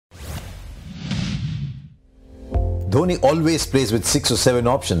Dhoni always plays with 6 or 7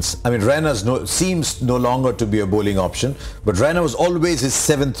 options. I mean, Raina seems no longer to be a bowling option, but Raina was always his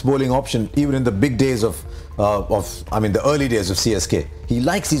 7th bowling option, even in the big days of the early days of CSK. He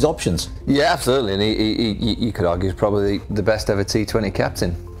likes these options. Yeah, absolutely, and you could argue he's probably the best ever T20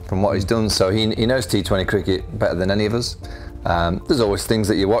 captain from what he's done. So he knows T20 cricket better than any of us. There's always things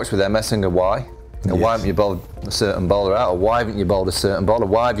that you watch with MS and go, why? Why haven't you bowled a certain bowler out, or why haven't you bowled a certain bowler?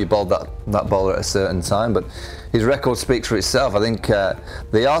 Why have you bowled that bowler at a certain time? But his record speaks for itself. I think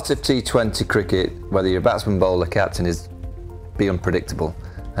the art of T20 cricket, whether you're a batsman, bowler, captain, is be unpredictable,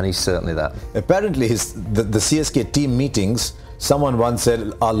 and he's certainly that. Apparently, the CSK team meetings, someone once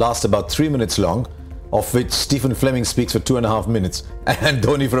said, last about 3 minutes long, of which Stephen Fleming speaks for 2.5 minutes and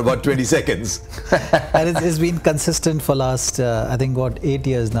Dhoni for about 20 seconds. And it's been consistent for last, I think, what, 8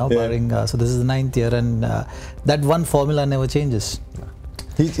 years now, barring, so this is the 9th year, and that one formula never changes.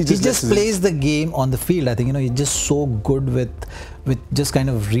 He just plays the game on the field. I think, he's just so good with just kind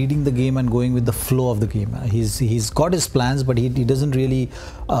of reading the game and going with the flow of the game. He's got his plans, but he doesn't really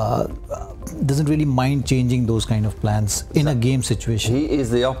mind changing those kind of plans in a game situation. He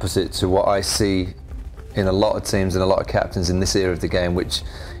is the opposite to what I see in a lot of teams and a lot of captains in this era of the game, which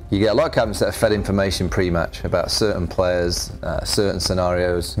you get a lot of captains that are fed information pre-match about certain players, certain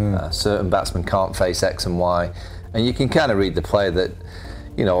scenarios, certain batsmen can't face X and Y, and you can kind of read the play that,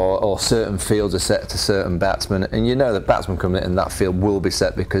 or certain fields are set to certain batsmen, and the batsman coming in and that field will be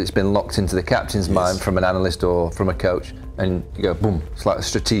set because it's been locked into the captain's mind from an analyst or from a coach, and you go, boom, it's like a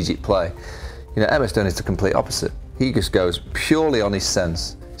strategic play. MS Dhoni is the complete opposite. He just goes purely on his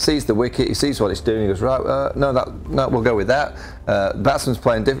sense. Sees the wicket, he sees what it's doing, he goes, right, no, we'll go with that. Batsman's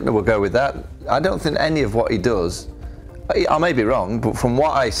playing differently, we'll go with that. I don't think any of what he does, I may be wrong, but from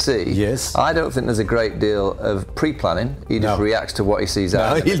what I see, I don't think there's a great deal of pre-planning. He just reacts to what he sees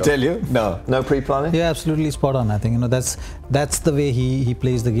out. No, he'll tell you. No pre-planning. Yeah, absolutely spot on. I think that's the way he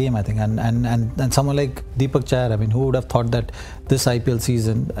plays the game. I think, and someone like Deepak Chahar. I mean, who would have thought that this IPL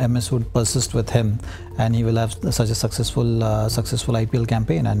season MS would persist with him, and he will have such a successful IPL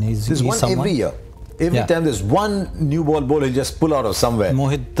campaign. And he's one someone, every year. Every time there's one new ball bowler, he'll just pull out of somewhere.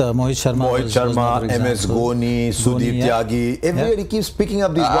 Mohit Sharma, MS Dhoni, Sudeep Tyagi. Every year he keeps picking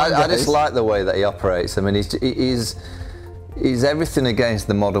up these guys. I just like the way that he operates. I mean, he's everything against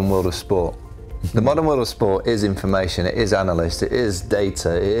the modern world of sport. The modern world of sport is information, it is analyst, it is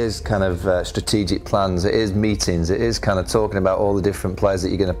data, it is kind of strategic plans, it is meetings, it is kind of talking about all the different players that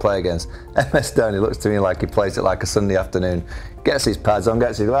you're going to play against. MS Dhoni looks to me like he plays it like a Sunday afternoon. Gets his pads on,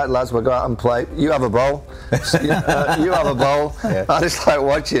 gets his, right lads, we'll go out and play. You have a bowl. You have a bowl. I just like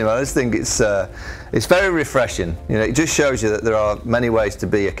watching him. I just think it's very refreshing. It just shows you that there are many ways to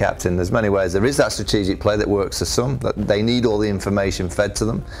be a captain. There's many ways. There is that strategic play that works for some, that they need all the information fed to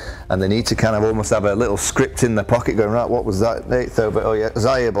them, and they need to kind of almost have a little script in their pocket going, right, what was that? 8th over, oh yeah,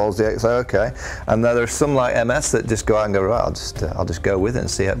 Zaheer bowls the 8th, okay. And there are some like MS that just go out and go, right, I'll just go with it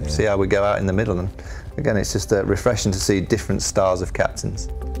and see how we go out in the middle. And again, it's just refreshing to see different styles of captains.